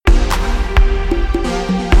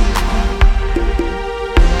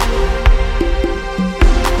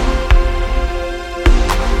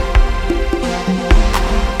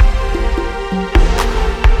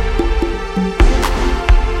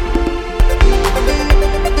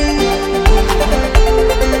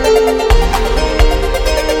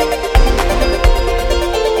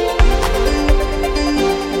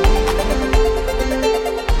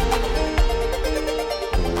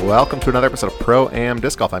Welcome to another episode of Pro Am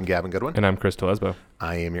Disc Golf. I'm Gavin Goodwin. And I'm Chris Telesbo.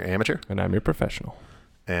 I am your amateur. And I'm your professional.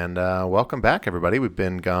 And welcome back, everybody. We've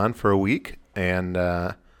been gone for a week, and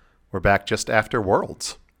we're back just after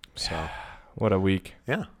Worlds. So, what a week.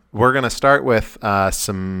 Yeah. We're going to start with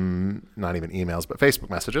some, not even emails, but Facebook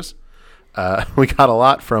messages. We got a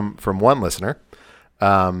lot from one listener,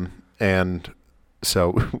 and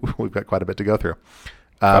so we've got quite a bit to go through.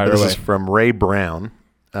 But this is from Ray Brown.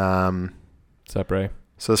 What's up, Ray?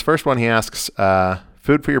 So this first one, he asks,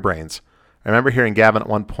 food for your brains. I remember hearing Gavin at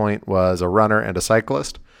one point was a runner and a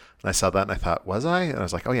cyclist. And I saw that and I thought, was I? And I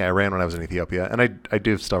was like, oh yeah, I ran when I was in Ethiopia. And I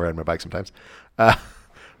do still ride my bike sometimes.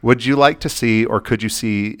 Would you like to see, or could you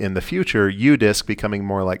see in the future, UDisc becoming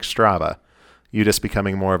more like Strava? UDisc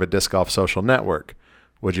becoming more of a disc golf social network?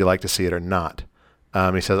 Would you like to see it or not?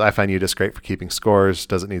 He says, I find UDisc great for keeping scores.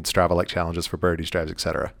 Doesn't need Strava-like challenges for birdies, drives,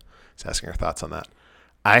 etc. He's asking our thoughts on that.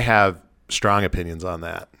 I have strong opinions on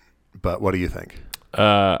that, but what do you think?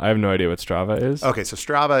 I have no idea what Strava is. Okay, so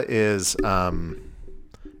Strava is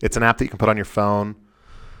it's an app that you can put on your phone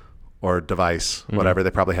or device, whatever.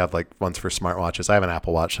 They probably have like ones for smartwatches. I have an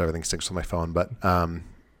Apple Watch, so everything syncs with my phone. But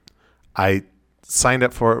I signed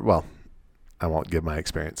up for it. Well, I won't give my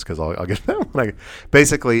experience because I'll give that.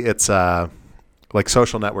 Basically, it's like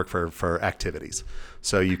social network for activities.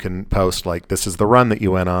 So you can post like, this is the run that you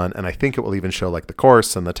went on, and I think it will even show like the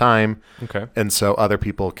course and the time. Okay. And so other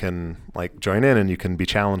people can like join in, and you can be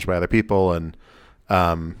challenged by other people. And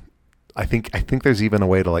I think there's even a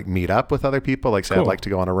way to like meet up with other people. Like say, cool. I'd like to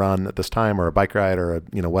go on a run at this time, or a bike ride, or a,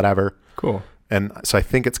 whatever. Cool. And so I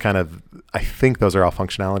think those are all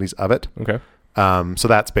functionalities of it. Okay. So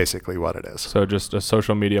that's basically what it is. So just a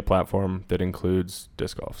social media platform that includes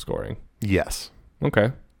disc golf scoring. Yes.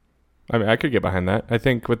 Okay. I mean, I could get behind that. I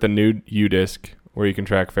think with the new UDisc, where you can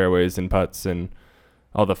track fairways and putts and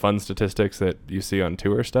all the fun statistics that you see on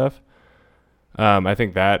tour stuff, I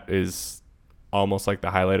think that is almost like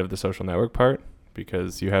the highlight of the social network part,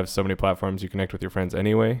 because you have so many platforms you connect with your friends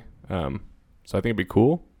anyway. So I think it'd be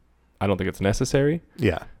cool. I don't think it's necessary.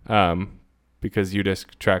 Yeah. Because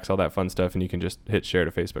UDisc tracks all that fun stuff, and you can just hit share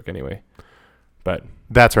to Facebook anyway. But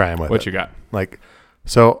that's where I am with what it. You got?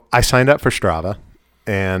 So I signed up for Strava,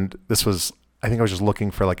 and this was, I think I was just looking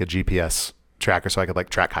for like a GPS tracker so I could like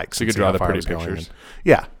track hikes. So you could draw the pretty pictures.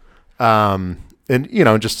 Yeah. And,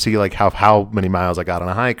 just see like how many miles I got on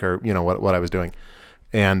a hike, or, what I was doing.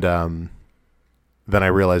 And then I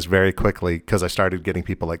realized very quickly, because I started getting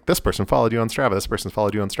people like, this person followed you on Strava, this person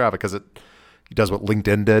followed you on Strava, because it does what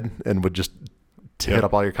LinkedIn did and would just hit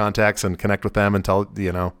up all your contacts and connect with them and tell,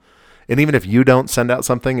 and even if you don't send out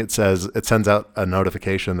something, it sends out a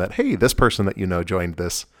notification that, hey, this person that joined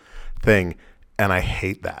this thing. And I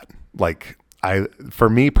hate that. For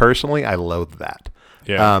me personally, I loathe that.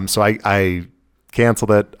 Yeah. So I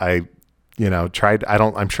canceled it. I, tried,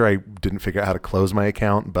 I'm sure I didn't figure out how to close my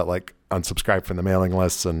account, but like unsubscribed from the mailing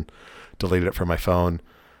lists and deleted it from my phone.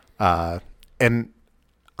 And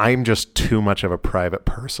I'm just too much of a private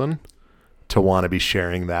person to want to be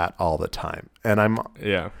sharing that all the time. And I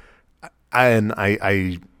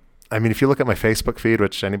mean, if you look at my Facebook feed,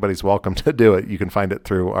 which anybody's welcome to do it, you can find it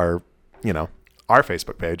through our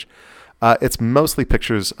Facebook page. It's mostly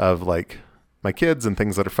pictures of like my kids and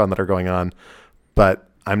things that are fun that are going on, but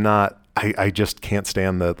I just can't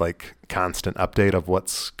stand the like constant update of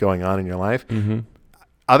what's going on in your life. Mm-hmm.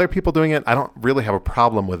 Other people doing it, I don't really have a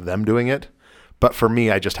problem with them doing it, but for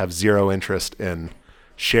me, I just have zero interest in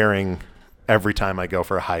sharing every time I go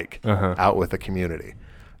for a hike out with the community.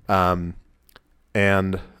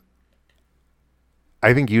 And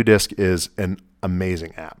I think UDisc is an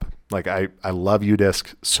amazing app. Like I love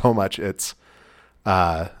UDisc so much. It's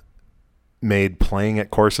made playing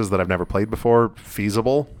at courses that I've never played before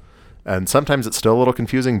feasible. And sometimes it's still a little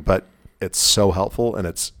confusing, but it's so helpful, and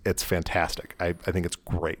it's fantastic. I think it's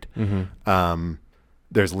great. Mm-hmm.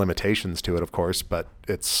 There's limitations to it, of course, but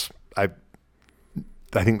I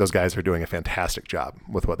think those guys are doing a fantastic job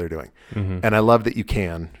with what they're doing. Mm-hmm. And I love that you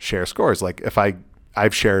can share scores. Like if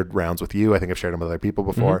I've shared rounds with you, I think I've shared them with other people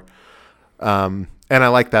before. Mm-hmm. And I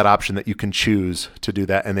like that option that you can choose to do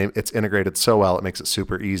that. And it's integrated so well. It makes it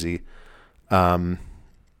super easy. I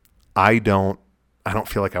don't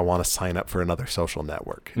feel like I want to sign up for another social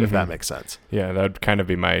network, if that makes sense. Yeah. That'd kind of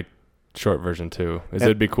be my short version too,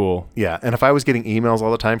 it'd be cool. Yeah. And if I was getting emails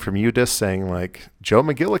all the time from UDisc saying like, Joe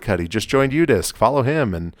McGillicuddy just joined UDisc, follow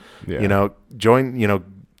him. And, join,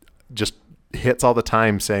 just hits all the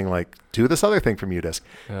time saying like, do this other thing from UDisc.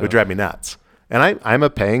 It would drive me nuts. And I'm a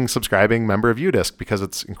paying subscribing member of UDisc because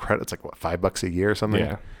it's incredible. It's like what, $5 a year or something.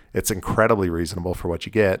 Yeah. It's incredibly reasonable for what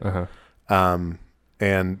you get.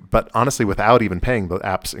 But honestly, without even paying, the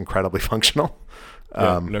app's incredibly functional.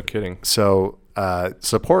 No kidding. So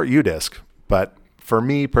support UDisc, but for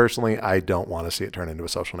me personally, I don't want to see it turn into a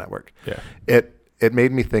social network. Yeah. It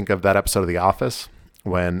made me think of that episode of The Office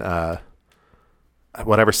when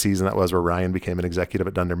whatever season that was where Ryan became an executive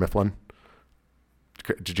at Dunder Mifflin.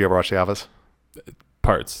 Did you ever watch The Office?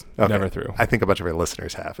 Parts. Okay. Never through. I think a bunch of our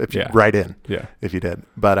listeners have. If you Yeah. write in, Yeah. if you did.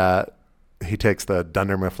 But he takes the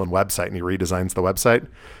Dunder Mifflin website and he redesigns the website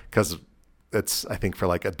because it's, I think for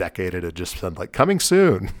like a decade it had just been like coming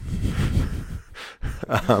soon.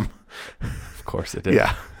 Of course it did.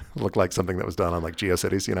 Yeah, looked like something that was done on like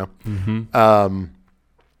GeoCities, you know. Mm-hmm.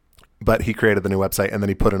 But he created the new website and then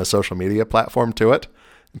he put in a social media platform to it.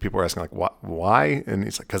 And people were asking like, what, why? And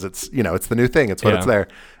he's like, because it's, you know, it's the new thing. It's what it's there.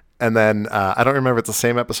 And then I don't remember if it's the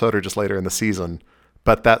same episode or just later in the season,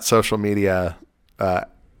 but that social media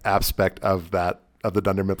aspect of the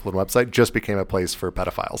Dunder Mifflin website just became a place for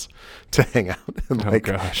pedophiles to hang out and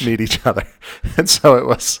meet each other. And so it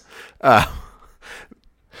was,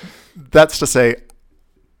 that's to say,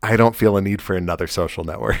 I don't feel a need for another social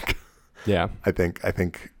network. Yeah. I think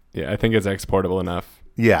it's exportable enough.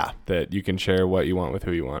 Yeah. That you can share what you want with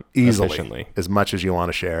who you want easily, efficiently. As much as you want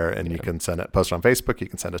to share, and you can post it on Facebook, you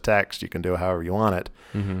can send a text, you can do it however you want it.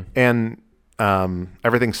 Mm-hmm. And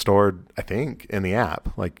everything's stored, I think, in the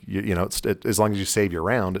app. Like, you know, as long as you save your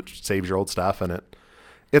round, it saves your old stuff, and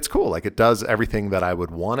it's cool. Like, it does everything that I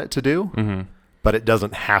would want it to do, mm-hmm. but it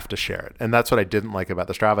doesn't have to share it. And that's what I didn't like about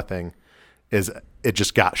the Strava thing, is it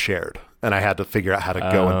just got shared, and I had to figure out how to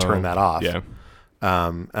go and turn that off. Yeah.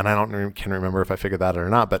 And I can remember if I figured that out or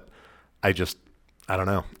not, but I don't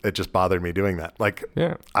know. It just bothered me doing that. Like,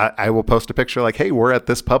 yeah. I will post a picture like, hey, we're at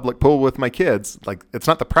this public pool with my kids. Like, it's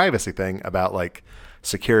not the privacy thing about like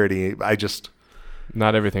security.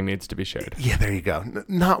 Not everything needs to be shared. Yeah, there you go.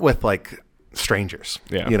 Not with like strangers,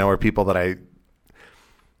 you know, or people that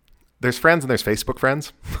there's friends and there's Facebook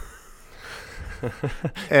friends.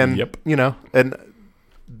 And, you know, and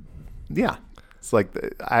yeah, it's like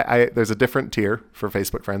there's a different tier for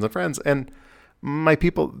Facebook friends and friends. And my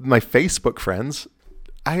Facebook friends,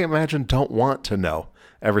 I imagine, don't want to know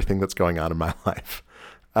everything that's going on in my life.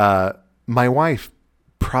 My wife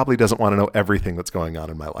probably doesn't want to know everything that's going on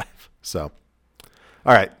in my life. So,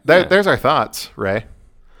 all right, there's our thoughts, Ray.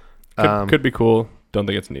 Could be cool. Don't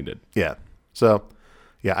think it's needed. Yeah. So,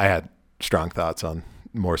 yeah, I had strong thoughts on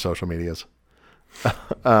more social medias.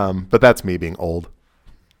 But that's me being old.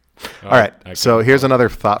 All right. So here's another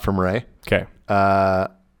thought from Ray. Okay.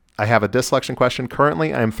 I have a disc selection question.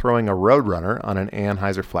 Currently, I am throwing a Roadrunner on an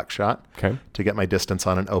Anheuser flex shot to get my distance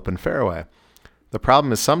on an open fairway. The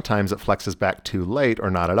problem is sometimes it flexes back too late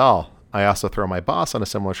or not at all. I also throw my Boss on a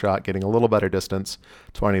similar shot, getting a little better distance,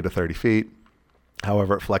 20 to 30 feet.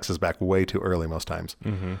 However, it flexes back way too early most times.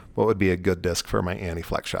 Mm-hmm. What would be a good disc for my Annie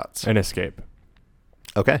flex shots? An Escape.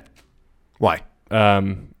 Okay. Why?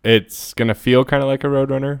 It's going to feel kind of like a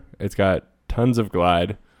Roadrunner. It's got tons of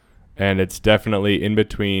glide, and it's definitely in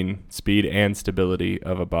between speed and stability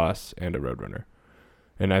of a Boss and a Roadrunner.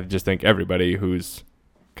 And I just think everybody who's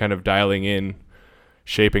kind of dialing in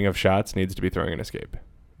shaping of shots needs to be throwing an Escape.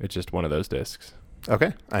 It's just one of those discs.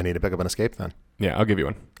 Okay. I need to pick up an Escape then. Yeah, I'll give you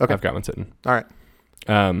one. Okay. I've got one sitting. All right.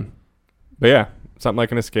 But yeah, something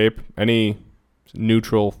like an Escape. Any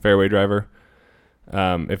neutral fairway driver.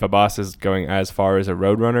 If a Boss is going as far as a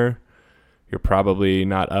Roadrunner, you're probably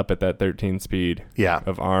not up at that 13 speed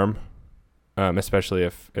of arm, especially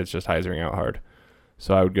if it's just hyzering out hard.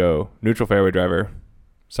 So I would go neutral fairway driver,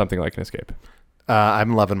 something like an Escape.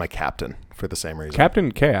 I'm loving my Captain for the same reason.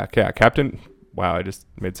 Captain. Wow, I just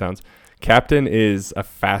made sounds. Captain is a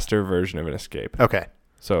faster version of an Escape. Okay.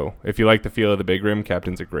 So if you like the feel of the big rim,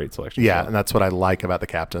 Captain's a great selection. Yeah, and that's what I like about the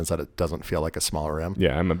Captain, is that it doesn't feel like a small rim.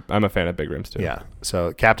 Yeah, I'm a fan of big rims too. Yeah.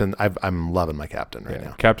 So Captain, I'm loving my Captain right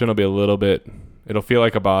now. Captain will be a little bit. It'll feel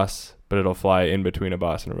like a Boss, but it'll fly in between a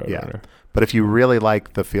Boss and a Roadrunner. Yeah. But if you really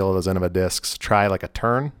like the feel of those Innova discs, try like a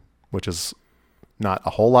Turn, which is not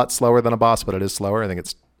a whole lot slower than a Boss, but it is slower. I think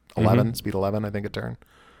it's 11, speed 11, I think, a Turn.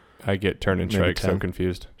 I get Turn and Shrike, so I'm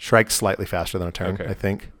confused. Shrike's slightly faster than a Turn, I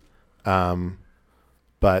think.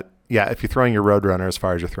 But yeah, if you're throwing your Roadrunner as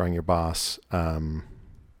far as you're throwing your Boss,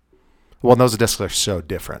 well, those discs are so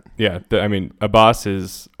different. Yeah, a Boss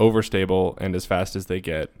is overstable and as fast as they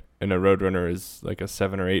get, and a Roadrunner is like a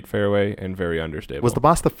 7 or 8 fairway and very understable. Was the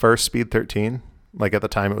Boss the first Speed 13? Like at the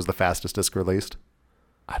time, it was the fastest disc released?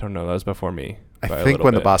 I don't know. That was before me. I think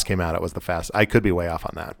when the Boss came out, it was the fastest. I could be way off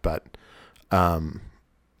on that, but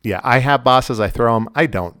yeah, I have Bosses. I throw them. I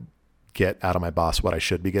don't get out of my Boss what I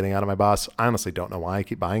should be getting out of my Boss. I honestly don't know why I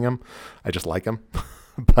keep buying them. I just like them.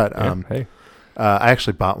 But hey, I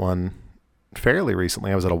actually bought one fairly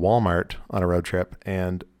recently. I was at a Walmart on a road trip,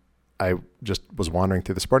 and I just was wandering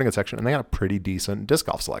through the sporting goods section, and they got a pretty decent disc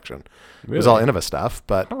golf selection. Really? It was all Innova stuff,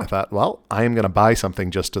 but I thought, well, I am going to buy something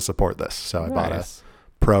just to support this. So I bought a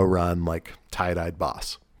Pro Run, like tie-dyed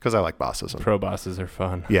Boss, because I like Bosses. And, Pro Bosses are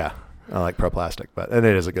fun. yeah, I like Pro Plastic, and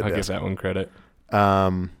it is a good I'll disc. give that one credit.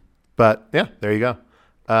 But yeah, there you go.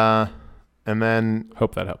 And then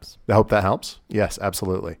Hope that helps. I hope that helps. Yes,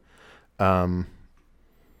 absolutely. Yeah,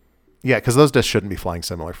 because those discs shouldn't be flying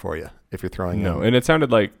similar for you if you're throwing No, them. and it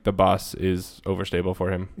sounded like the Boss is overstable for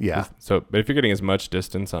him. Yeah. So, but if you're getting as much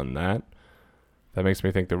distance on that, that makes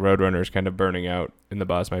me think the Roadrunner is kind of burning out, and the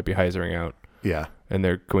Boss might be hyzering out, Yeah, and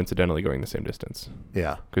they're coincidentally going the same distance.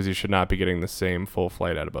 yeah. Because you should not be getting the same full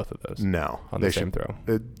flight out of both of those No, on they the same should.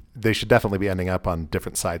 throw. They should definitely be ending up on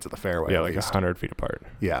different sides of the fairway. Yeah, at like least. 100 feet apart.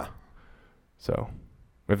 Yeah. So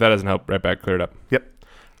if that doesn't help, right back, clear it up. Yep.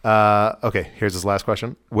 Okay, here's his last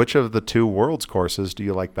question. Which of the two Worlds courses do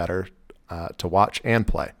you like better to watch and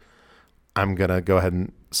play? I'm going to go ahead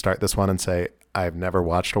and start this one and say I've never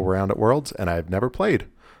watched a round at Worlds, and I've never played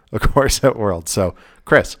a course at Worlds. So,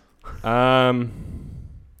 Chris. So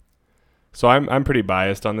I'm pretty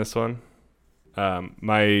biased on this one.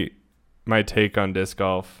 My take on disc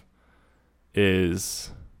golf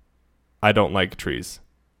is I don't like trees.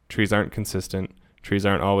 Trees aren't consistent. Trees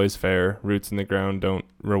aren't always fair. Roots in the ground don't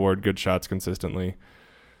reward good shots consistently.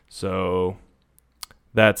 So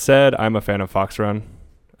that said, I'm a fan of Fox Run.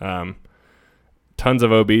 Tons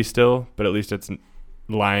of OB still, but at least it's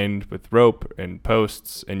lined with rope and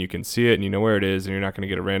posts, and you can see it and you know where it is, and you're not going to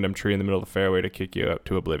get a random tree in the middle of the fairway to kick you up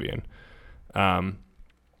to oblivion.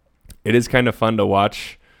 It is kind of fun to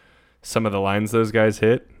watch some of the lines those guys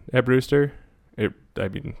hit at Brewster.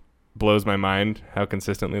 Blows my mind how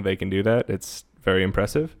consistently they can do that. It's very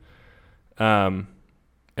impressive. And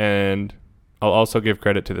I'll also give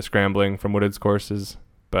credit to the scrambling from Wooded's courses,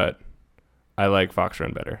 but I like Fox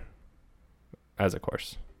Run better as a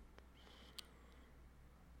course.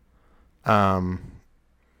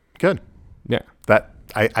 Good. Yeah. That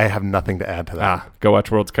I have nothing to add to that. Go watch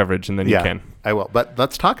World's coverage and then you can. I will. But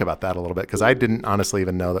let's talk about that a little bit, because I didn't honestly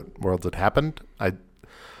even know that Worlds had happened. I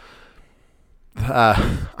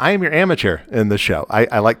am your amateur in this show.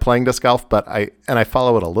 I like playing disc golf, but I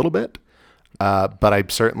follow it a little bit. But I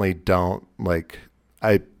certainly don't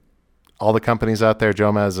all the companies out there,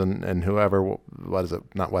 Jomez and whoever, what is it?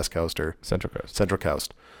 Not West Coast or Central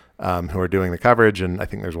Coast, who are doing the coverage. And I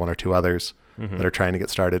think there's one or two others that are trying to get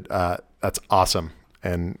started. That's awesome.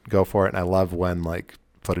 And go for it. And I love when like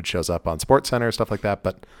footage shows up on SportsCenter, stuff like that.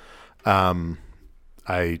 But,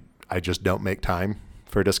 I just don't make time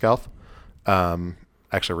for disc golf.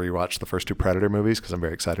 Actually rewatched the first two Predator movies because I'm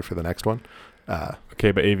very excited for the next one.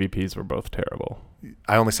 Okay, but AVPs were both terrible.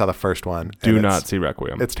 I only saw the first one. Do not see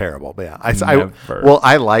Requiem. It's terrible, but yeah. I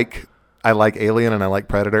like Alien and I like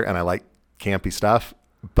Predator and I like campy stuff,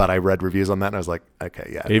 but I read reviews on that and I was like, okay,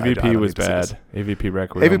 yeah. AVP was bad. AVP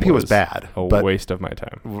Requiem. AVP was bad. A waste of my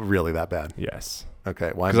time. Really that bad? Yes.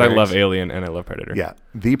 Okay. Well, because I love Alien and I love Predator. Yeah.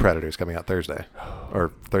 The Predator's coming out Thursday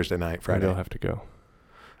or Thursday night, Friday. Maybe I'll have to go.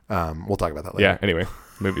 We'll talk about that later. Yeah. Anyway,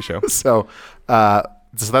 movie show. So that's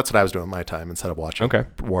what I was doing my time instead of watching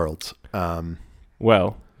Worlds.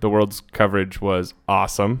 Well, the World's coverage was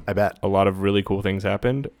awesome. I bet. A lot of really cool things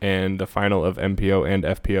happened, and the final of MPO and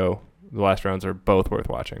FPO, the last rounds, are both worth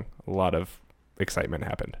watching. A lot of excitement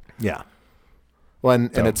happened. Yeah. Well,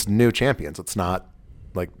 and it's new champions. It's not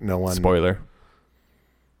like no one. Spoiler.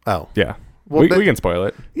 Oh. Yeah. Well, we can spoil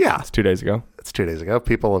it. Yeah. It's 2 days ago.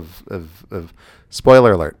 People have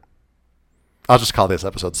spoiler alert. I'll just call this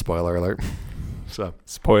episode spoiler alert. So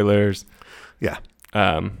spoilers. Yeah.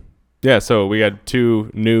 Yeah. So we had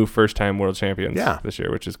 2 new first-time world champions this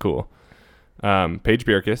year, which is cool. Paige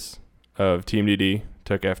Bjerkes of Team DD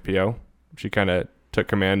took FPO. She kind of took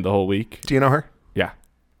command the whole week. Do you know her? Yeah.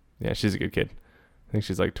 Yeah. She's a good kid. I think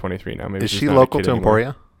she's like 23 now. Maybe is she local to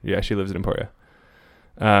Emporia? Yeah, she lives in Emporia.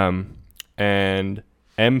 And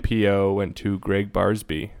MPO went to Greg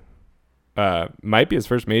Barsby. Might be his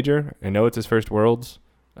first major. I know it's his first Worlds,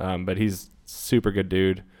 but he's super good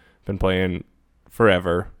dude. Been playing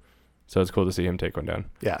forever, so it's cool to see him take one down.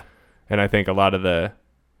 Yeah. And I think a lot of the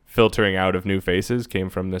filtering out of new faces came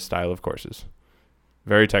from this style of courses.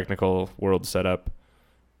 Very technical World setup.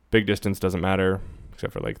 Big distance doesn't matter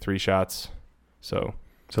except for like 3 shots. So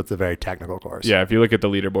it's a very technical course. Yeah, if you look at the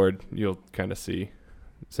leaderboard, you'll kind of see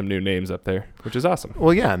some new names up there, which is awesome.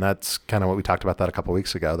 Well, yeah, and that's kind of what we talked about that a couple of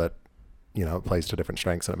weeks ago, that, you know, it plays to different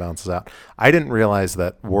strengths and it balances out. I didn't realize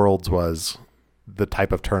that Worlds was the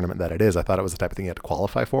type of tournament that it is. I thought it was the type of thing you had to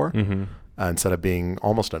qualify for instead of being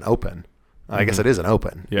almost an open. I guess it is an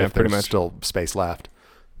Open. Yeah, if pretty there's much. still space left.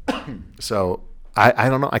 So I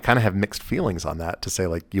don't know. I kind of have mixed feelings on that to say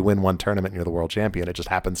like you win one tournament and you're the world champion. It just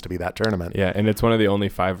happens to be that tournament. Yeah, and it's one of the only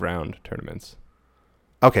 5-round tournaments.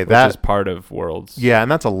 Okay, Which that is part of Worlds. yeah,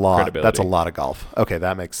 and that's a lot. credibility. That's a lot of golf. Okay,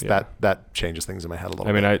 that makes Yeah. that changes things in my head a little.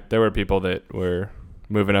 I mean, bit. there were people that were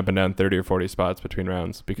moving up and down 30 or 40 spots between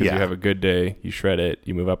rounds because Yeah. you have a good day, you shred it,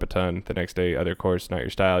 you move up a ton. The next day, other course, not your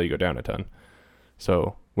style, you go down a ton.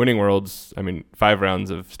 So winning Worlds, I mean, 5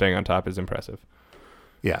 rounds of staying on top is impressive,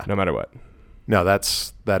 yeah, no matter what. no, that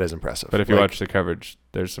is impressive. But if you Like, watch the coverage,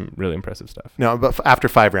 there's some really impressive stuff. no, but after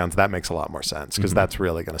 5 rounds, that makes a lot more sense because Mhm. that's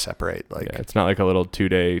really going to separate. Like Yeah, it's not like a little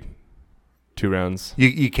 2-day, 2 rounds.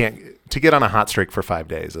 you can't to get on a hot streak for 5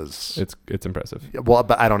 days is It's impressive. well,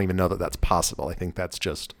 but I don't even know that that's possible. I think that's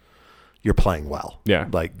just you're playing well. Yeah.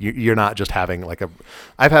 Like you're not just having like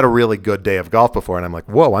I've had a really good day of golf before and I'm like,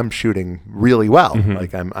 whoa, I'm shooting really well. Mhm.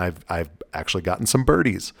 Like I've actually gotten some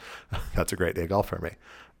birdies. That's a great day of golf for me.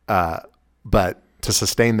 But to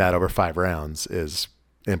sustain that over 5 rounds is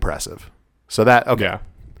impressive. So that, okay, Yeah.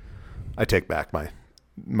 I take back my,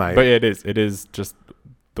 But yeah, it is just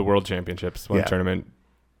the World Championships, one Yeah. tournament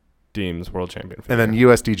deems world champion. For and then you.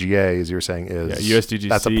 USDGA, as you were saying, is USDGC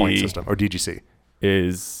that's a point system, or DGC.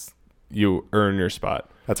 is you earn your spot.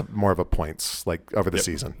 That's more of a points like over the Yep.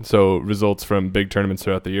 season. So results from big tournaments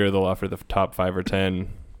throughout the year, they'll offer the top 5 or 10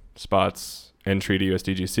 spots entry to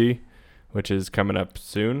USDGC, which is coming up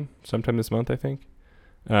soon, sometime this month, I think.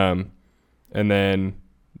 And then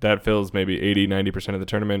that fills maybe 80-90% of the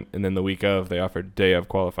tournament, and then the week of they offer day of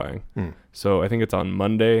qualifying. So I think it's on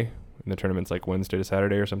Monday, and the tournament's like Wednesday to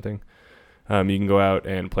Saturday or something. You can go out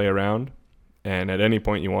and play a round, and at any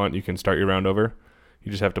point you want, you can start your round over. You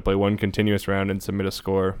just have to play one continuous round and submit a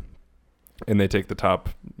score, and they take the top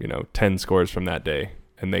 10 scores from that day,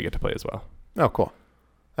 and they get to play as well. Oh, cool.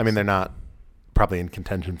 I mean, they're not probably in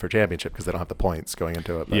contention for championship because they don't have the points going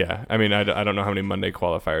into it. But Yeah, I mean, I don't know how many Monday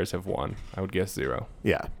qualifiers have won. I would guess 0.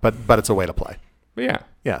 yeah, but it's a way to play. But yeah,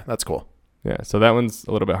 Yeah, that's cool. yeah. So that one's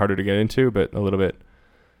a little bit harder to get into, but a little bit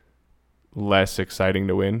less exciting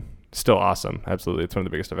to win. Still awesome, absolutely. It's one of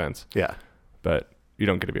the biggest events, Yeah, but you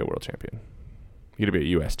don't get to be a world champion. You get to be a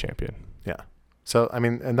U.S. champion. yeah. So I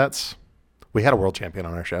mean, and we had a world champion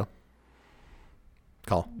on our show.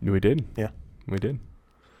 Call. We did. Yeah. We did.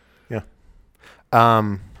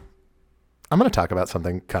 I'm going to talk about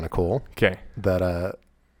something kind of cool Okay. that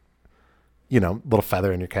little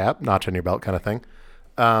feather in your cap, notch in your belt kind of thing.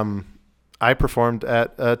 I performed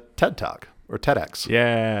at a TED Talk or TEDx.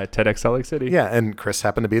 Yeah, TEDx Salt Lake City. Yeah, and Chris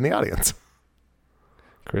happened to be in the audience.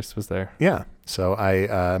 Chris was there. Yeah. So I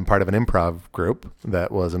am part of an improv group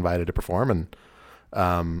that was invited to perform,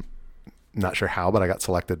 and not sure how, but I got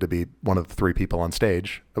selected to be one of the 3 people on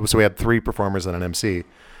stage. So we had 3 performers and an MC,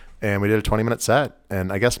 and we did a 20-minute set.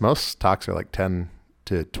 And I guess most talks are like 10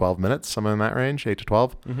 to 12 minutes, somewhere in that range, 8 to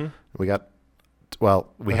 12. Mm-hmm. We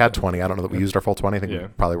had 20. I don't know that we used our full 20. I think Yeah. we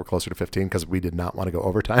probably were closer to 15 because we did not want to go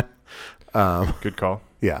overtime. Good call.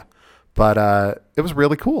 Yeah. But it was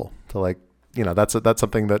really cool to that's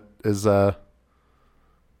something that is,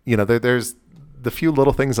 there's the few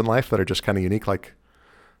little things in life that are just kind of unique. Like,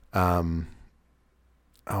 I'm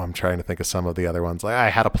trying to think of some of the other ones. Like I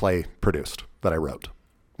had a play produced that I wrote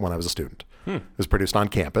when I was a student. It was produced on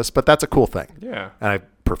campus, but that's a cool thing. Yeah. And I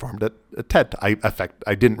performed at a TED. I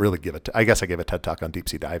didn't really give it. I guess I gave a TED Talk on deep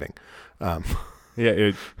sea diving.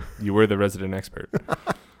 Yeah, you were the resident expert.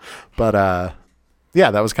 But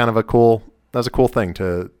yeah, that was kind of a cool thing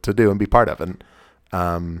to do and be part of. And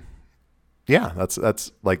yeah, that's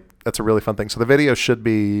a really fun thing. So the video should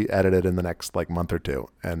be edited in the next month or 2,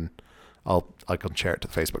 and I can share it to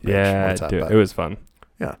the Facebook page. when Yeah, it's up, dude, but it was fun.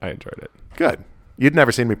 Yeah. I enjoyed it. good. You'd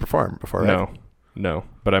never seen me perform before, right? No,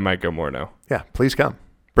 but I might go more now. Yeah, please come.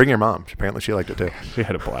 Bring your mom. Apparently she liked it too. She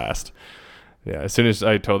had a blast. Yeah, as soon as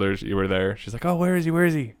I told her you were there, she's like, "Oh, where is he? Where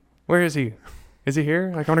is he? Where is he? Is he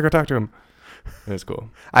here? Like, I want to go talk to him." It was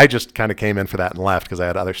cool. I just kind of came in for that and left because I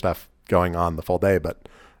had other stuff going on the full day, but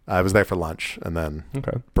I was there for lunch and then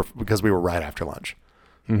because we were right after lunch,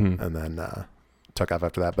 and then took off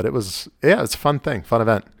after that. But it's a fun thing, fun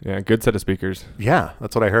event. Yeah, good set of speakers. Yeah,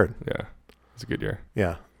 that's what I heard. Yeah, it's a good year.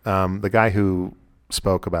 Yeah, the guy who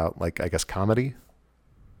spoke about I guess comedy.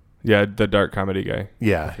 Yeah, the dark comedy guy.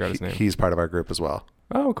 Yeah, I forgot his name. He's part of our group as well.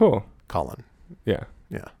 Oh, cool. Colin. Yeah.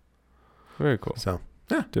 Yeah. Very cool. So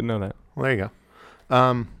yeah, Didn't know that. well there you go.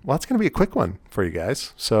 Well, that's going to be a quick one for you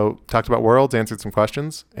guys. So talked about Worlds, answered some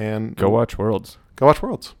questions, and Go watch Worlds. Go watch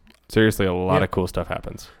Worlds. Seriously, a lot Yeah. of cool stuff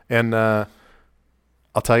happens. And I'll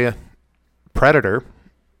tell you, Predator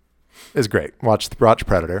is great. Watch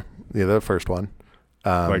Predator, the first one.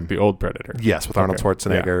 Like the old Predator. Yes, with Arnold Okay.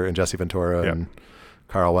 Schwarzenegger and Jesse Ventura Yep. and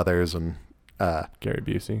Carl Weathers and Gary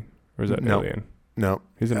Busey. Or is that No. Alien? no,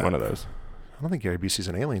 He's in one of those. I don't think Gary Busey's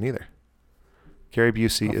an alien either. Gary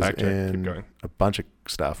Busey I'll is fact check. Keep in going. a bunch of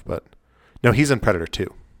stuff, but no, he's in Predator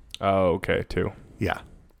 2. Oh, okay. 2. Yeah.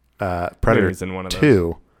 Maybe Predator he's in one of those.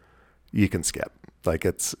 2, you can skip. Like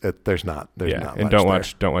there's not Yeah, not and much don't there.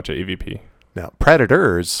 don't watch a EVP. No,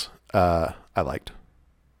 Predators, I liked.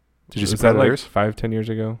 Did you see Was that like Predators? 5-10 years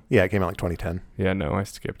ago? Yeah, it came out like 2010. Yeah, no, I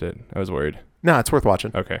skipped it. I was worried. No, it's worth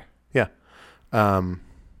watching. Okay.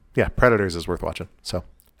 Yeah, Predators is worth watching. So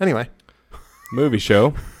anyway, Movie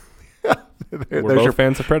show. We're both your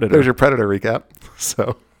fans of Predator. there's your Predator recap.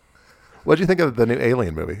 So, what did you think of the new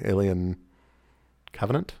Alien movie, Alien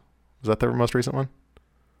Covenant? Was that the most recent one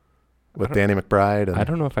with Danny McBride? And, I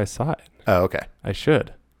don't know if I saw it. Oh, okay. I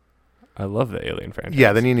should. I love the Alien franchise.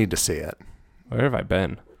 Yeah, then you need to see it. Where have I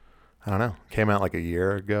been? I don't know. Came out like a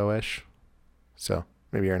year ago ish, so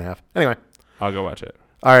maybe a year and a half. Anyway, I'll go watch it.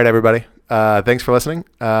 all right, everybody. Thanks for listening.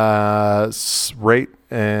 Rate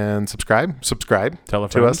and subscribe. Tell a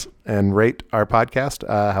To friend. us and rate our podcast.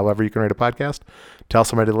 However you can rate a podcast. Tell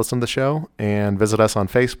somebody to listen to the show and visit us on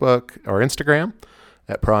Facebook or Instagram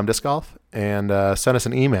at Pro Am Disc Golf and send us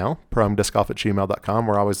an email, proamdiscgolf@gmail.com.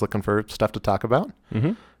 We're always looking for stuff to talk about.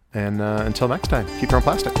 Mm-hmm. And until next time, keep throwing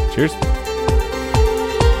plastic. Cheers.